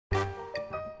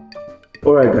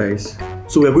Alright guys,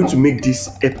 so we're going to make this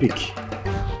epic.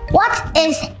 What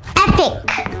is epic?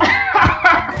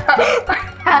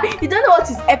 You don't know what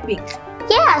is epic?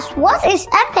 Yes, what is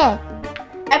epic?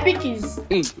 Epic is...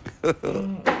 Epic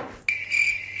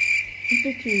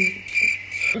is...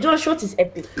 Josh, what is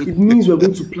epic? It means we're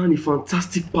going to plan a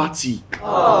fantastic party.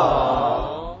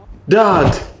 Aww.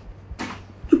 Dad,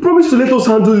 you promised to let us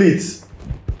handle it.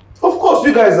 Of course,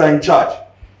 you guys are in charge.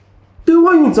 Then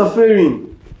why are you interfering?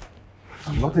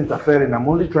 I'm not interfering. I'm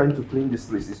only trying to clean this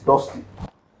place. It's dusty.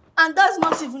 And that's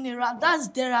not even a rat. That's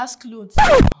Dara's clothes.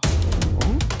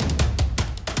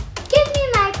 Give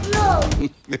me my clothes.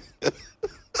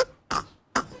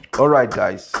 All right,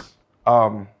 guys.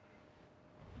 I'll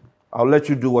let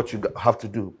you do what you have to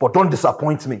do, but don't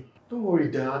disappoint me. Don't worry,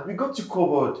 Dad. We got you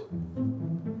covered.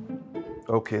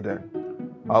 Okay, then.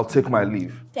 I'll take my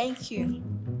leave. Thank you.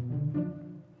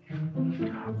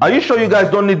 Are you sure you guys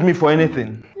don't need me for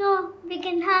anything? No, we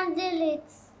can handle it.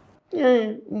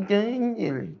 Yeah, we can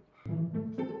handle it.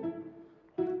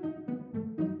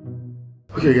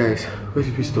 Okay, guys. Where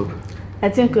did we stop? I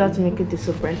think we have to make it a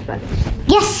surprise party.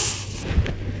 Yes!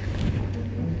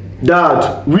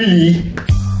 Dad, really?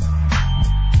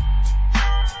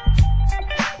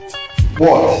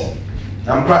 What?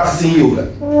 I'm practicing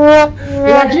yoga.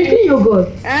 You are drinking yogurt.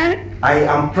 I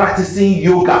am practicing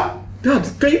yoga. Dad,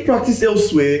 can you practice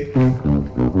elsewhere? Fine.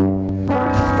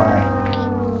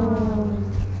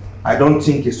 I don't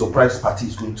think a surprise party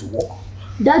is going to work.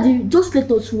 Daddy, just let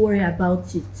us worry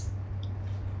about it.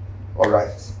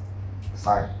 Alright.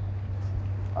 Fine.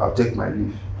 I'll take my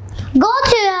leave. Go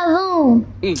to your room.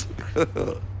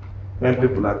 When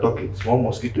people are talking, one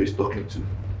mosquito is talking too.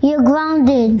 You're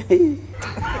grounded.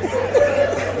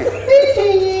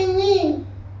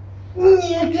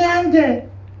 You're grounded.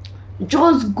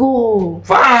 Just go.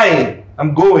 Fine.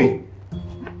 I'm going.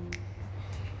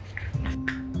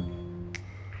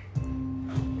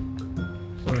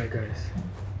 Alright, guys.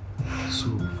 So,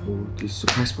 for this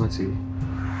surprise party,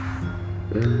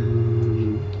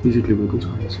 basically, we're going to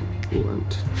hire some people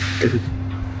and everything.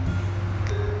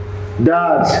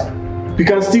 Dad, we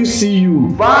can still see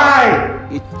you.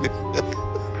 Fine.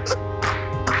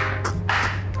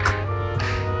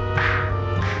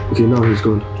 Okay, now he's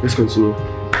gone. Let's continue.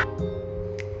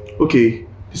 Okay,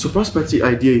 the surprise party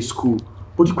idea is cool,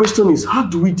 but the question is, how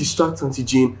do we distract Auntie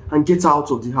Jane and get her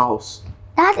out of the house?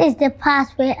 That is the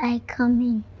part where I come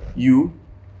in. You?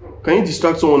 Can you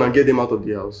distract someone and get them out of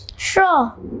the house?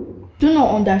 Sure. Do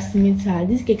not underestimate her.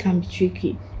 This cake can be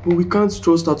tricky. But we can't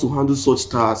trust her to handle such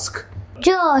tasks.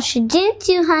 Josh, didn't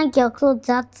you hang your clothes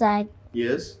outside?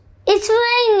 Yes? It's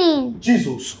raining.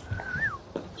 Jesus!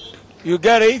 You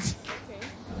get it?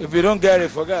 If you don't get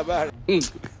it, forget about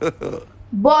it.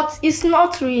 But it's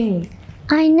not raining.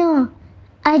 I know.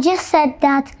 I just said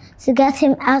that to get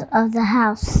him out of the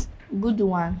house. Good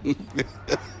one.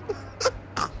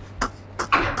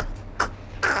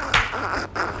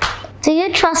 Do you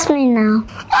trust me now?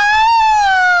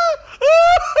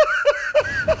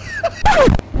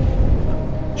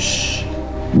 Shh.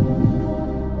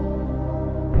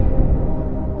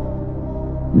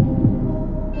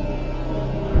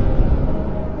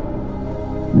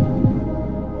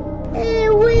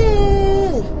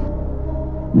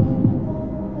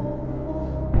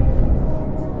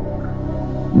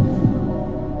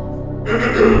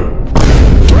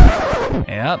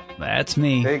 Yep, that's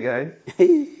me. Hey guys.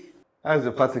 How's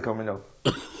the party coming up?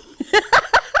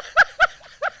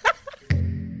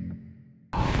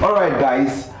 Alright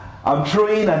guys, I'm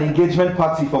throwing an engagement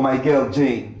party for my girl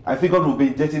Jane. I figured we've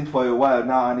been dating for a while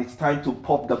now and it's time to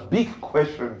pop the big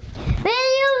question.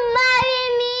 Will you marry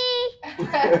me?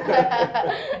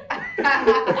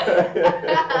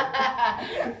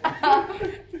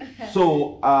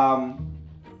 So,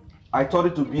 I thought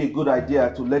it would be a good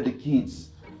idea to let the kids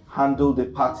handle the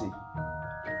party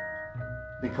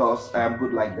because I am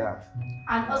good like that.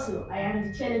 And also, I am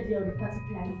the chairlady of the party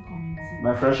planning committee.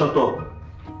 My friend, shut up.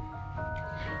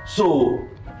 So,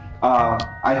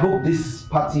 I hope this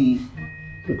party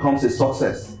becomes a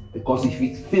success because if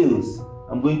it fails,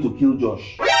 I'm going to kill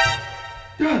Josh.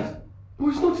 Dad, but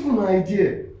it's not even my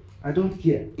idea. I don't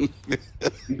care.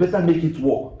 You better make it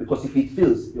work because if it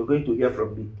fails, you're going to hear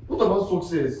from me. What about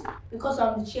success? Because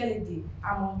I'm the chairlady,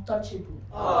 I'm untouchable.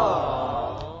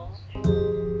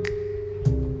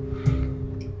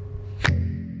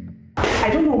 I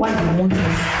don't know why you want us to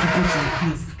go to the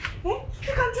place. Eh?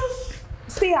 You can just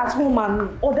stay at home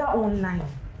and order online.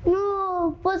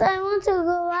 No, but I want to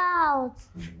go out.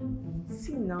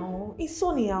 See now, it's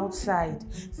sunny outside.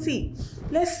 See,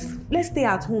 let's stay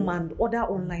at home and order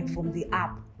online from the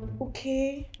app.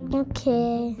 Okay?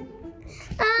 Okay.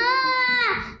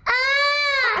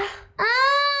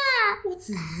 What is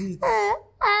it? I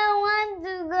want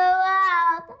to go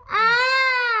out.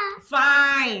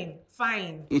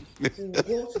 Fine. We'll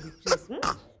go to the place.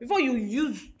 Before you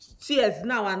use tears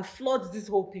now and flood this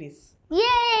whole place.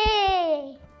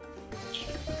 Yay!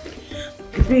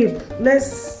 Babe,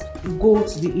 let's go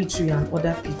to the eatery and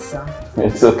order pizza.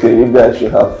 It's okay, you guys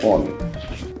should have fun.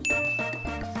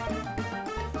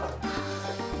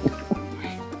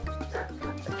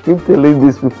 Keep telling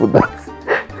these people that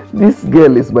this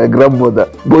girl is my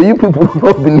grandmother, but you people will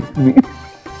not believe me.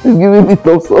 She's giving me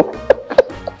thumbs up.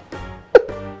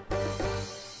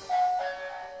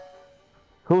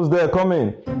 Who's there? Come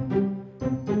in.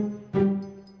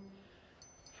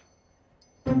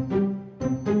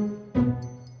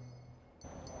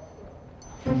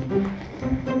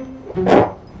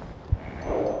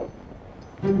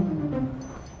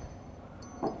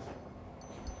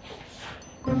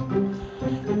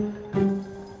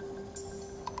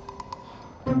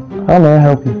 How may I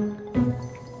help you?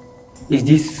 Is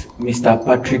this Mr.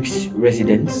 Patrick's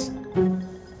residence?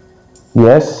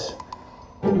 Yes.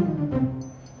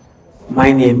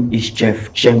 My name is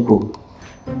Chef Chenko,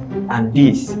 and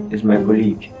this is my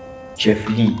colleague, Chef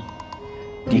Lee,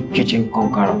 the kitchen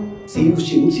conqueror.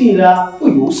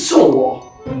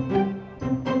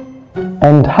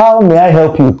 And how may I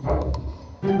help you?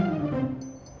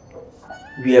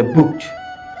 We are booked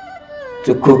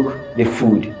to cook the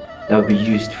food that will be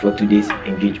used for today's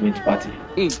engagement party.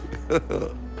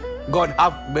 God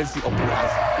have mercy upon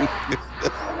us.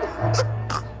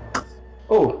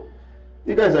 Oh,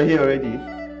 you guys are here already?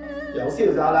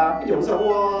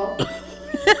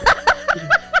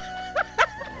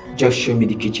 Just show me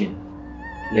the kitchen.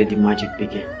 Let the magic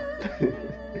begin.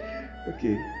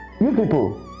 Okay. You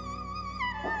people,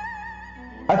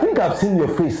 I think I've seen your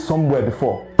face somewhere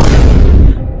before.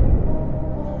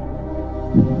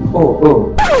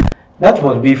 Oh, that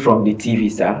must be from the TV,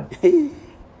 sir.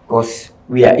 Because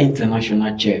we are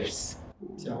international chefs.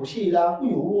 We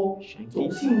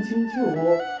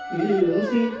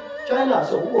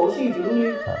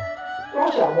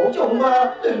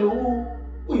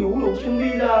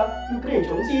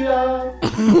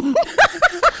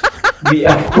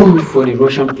have cooked for the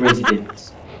Russian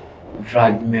president,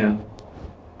 Vladimir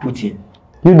Putin.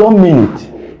 You don't mean it?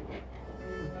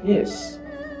 Yes.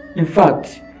 In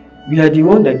fact, we are the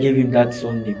one that gave him that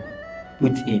surname,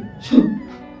 Putin.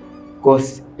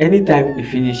 Because anytime he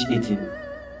finishes eating,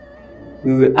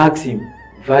 we will ask him,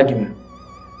 Vladimir,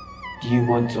 do you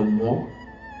want some more?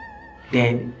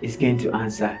 Then he's going to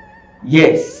answer,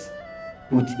 yes,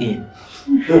 Putin.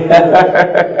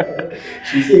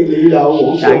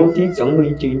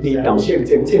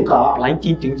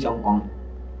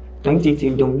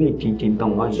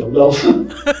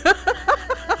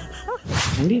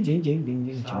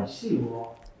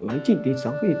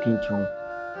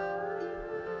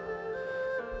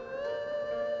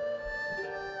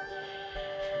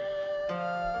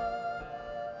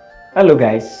 Hello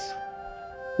guys,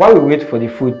 while we wait for the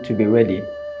food to be ready,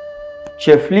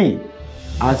 Chef Lee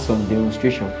has some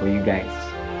demonstration for you guys.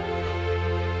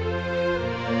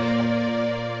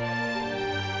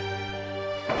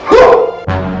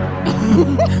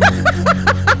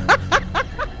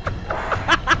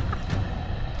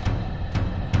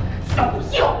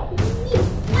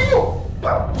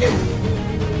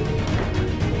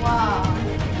 Wow.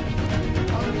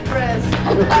 I'm impressed.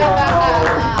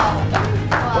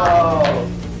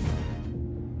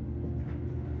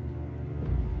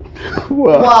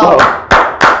 Wow.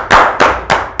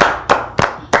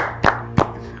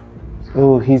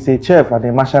 Oh, he's a chef and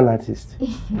a martial artist.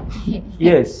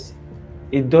 Yes,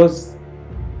 it does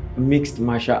mixed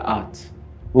martial arts.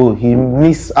 Oh, he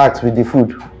mixed acts with the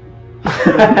food.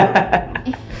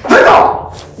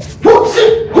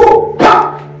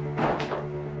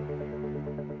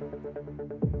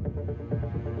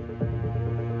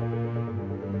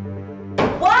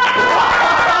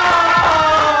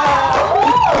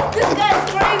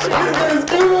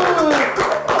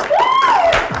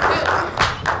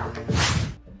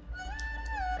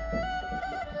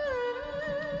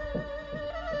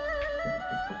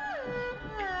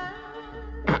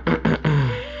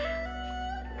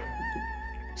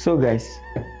 So guys,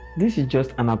 this is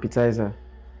just an appetizer,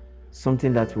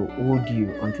 something that will hold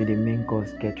you until the main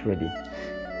course gets ready.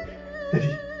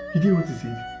 Daddy, you did what he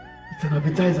said. It's an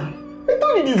appetizer. I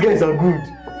told you these guys are good.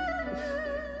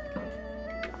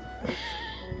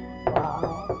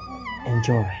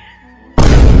 Enjoy.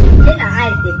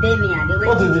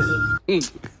 What is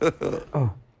this? Oh,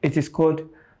 it is called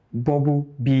Bubble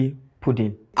Bee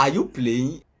Pudding. Are you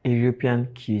playing? European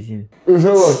cuisine.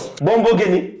 Bombo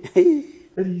Guinea.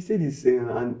 Daddy, he said it's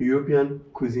an European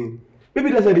cuisine.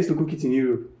 Maybe that's why they used to cook it in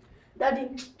Europe. Daddy,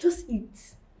 just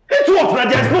eat. Eat what? Now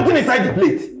there's nothing inside the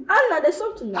plate. Anna, there's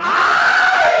something now.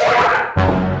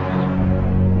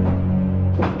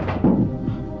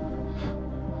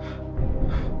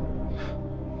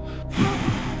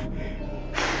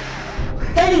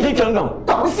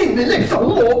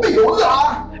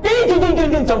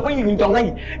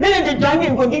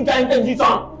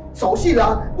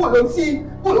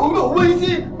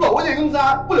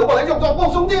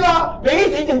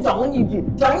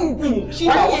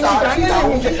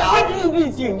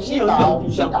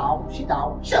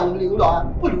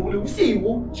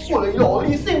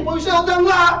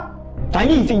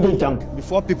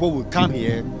 Before people will come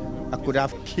here, I could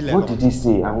have killed them. What did he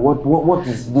say and what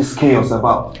is this chaos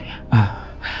about?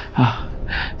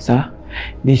 Sir,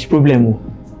 this problem.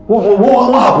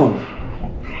 What happened?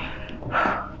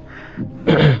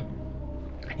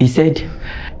 He said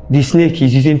the snake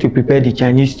he's using to prepare the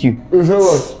Chinese stew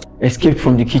escaped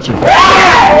from the kitchen.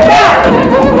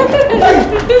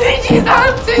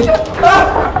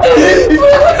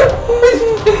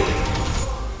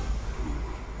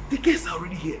 The guests are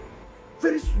already here.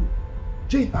 Very soon.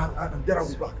 Jane and Dara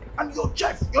will be back. And your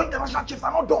chef, your international chefs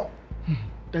are not done.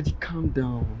 Daddy, calm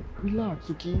down. Relax,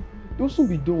 okay? They'll soon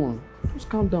be done. Just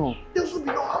calm down. They'll soon be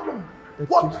done. How long? Daddy,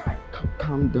 What? just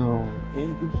calm down.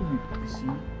 And they'll soon be done. See?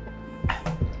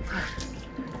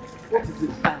 What is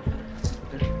it?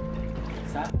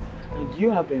 Sir, and do you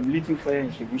have little fire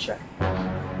extinguisher?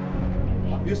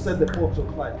 Have you set the pot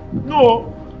on fire?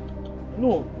 No.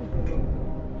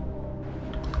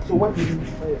 So why did you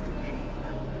fire?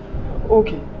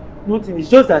 Okay, nothing. It's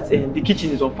just that the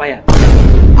kitchen is on fire.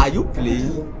 Are you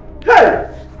playing? Hey!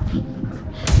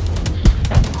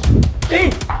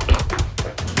 Hey!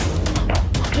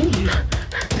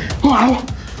 Wow!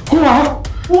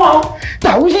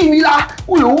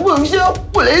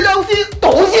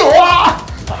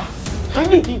 I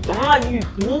need to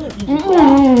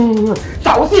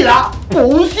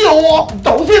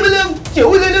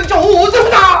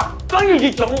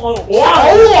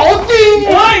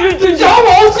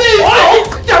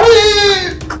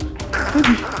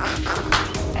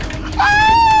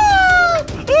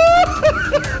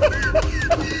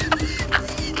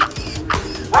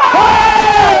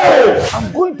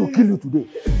I'm going to kill you today.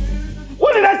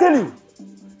 What did I tell you?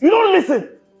 You don't listen.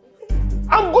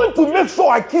 I'm going to make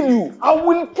sure I kill you. I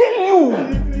will kill you.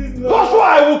 Joshua,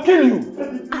 I will kill you.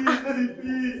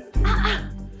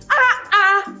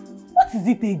 What is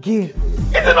it again? Is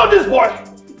it not this boy?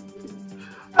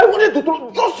 I wanted to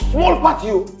throw just small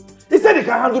party. He said he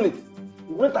can handle it.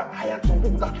 He went and hired some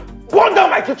people that burned down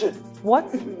my kitchen.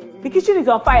 What? The kitchen is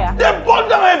on fire. They burned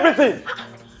down everything.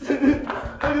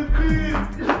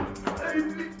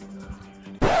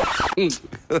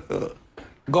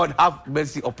 God have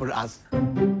mercy upon us.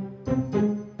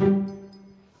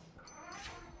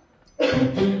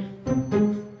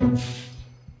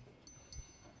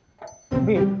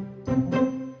 Babe.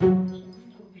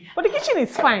 But the kitchen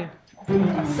is fine.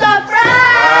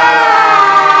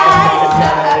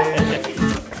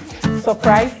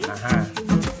 Surprise?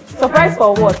 Surprise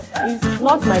for what? It's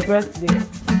not my birthday.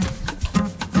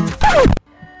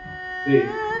 Hey,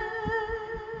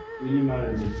 will you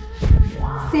marry me?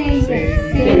 Say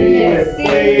yes,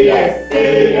 say yes, say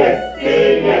yes,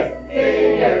 say yes,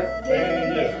 say yes, say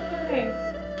yes, say yes.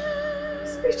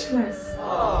 Speechless.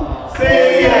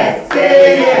 Say yes,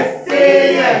 say yes,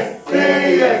 say yes,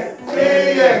 say yes,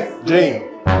 say yes. Jane.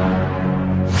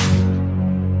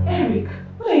 Eric,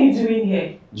 what are you doing here?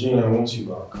 Jane, I want you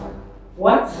back.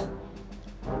 What?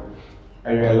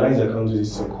 I realize I can't do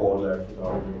this thing called life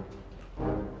without you.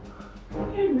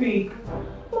 Eric,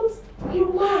 but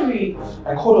you're married.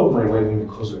 I called off my wedding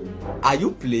because of you. Are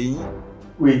you playing?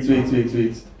 Wait.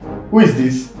 Who is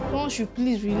this? Won't you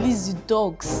please release the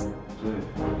dogs?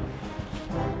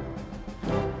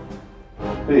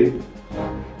 Hey,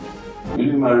 will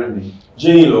you marry me?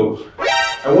 Jane, love,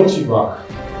 I want you back.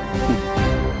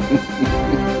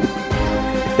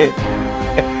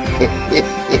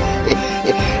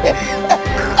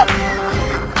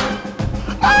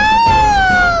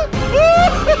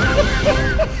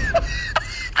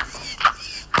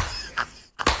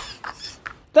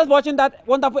 Just watching that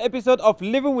wonderful episode of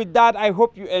Living with Dad. I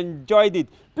hope you enjoyed it.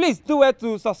 Please do well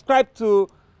to subscribe to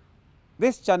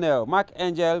this channel,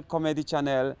 MarkAngelComedy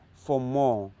channel, for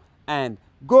more. And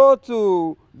go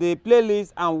to the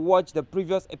playlist and watch the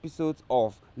previous episodes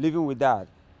of Living with Dad.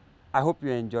 I hope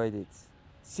you enjoyed it.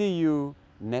 See you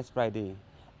next Friday.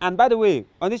 And by the way,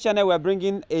 on this channel, we're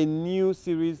bringing a new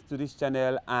series to this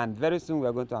channel, and very soon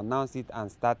we're going to announce it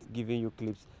and start giving you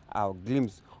clips or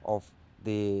glimpse of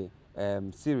the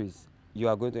series. You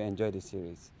are going to enjoy the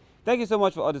series. Thank you so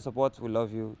much for all the support. We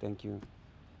love you. Thank you.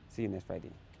 See you next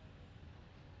Friday.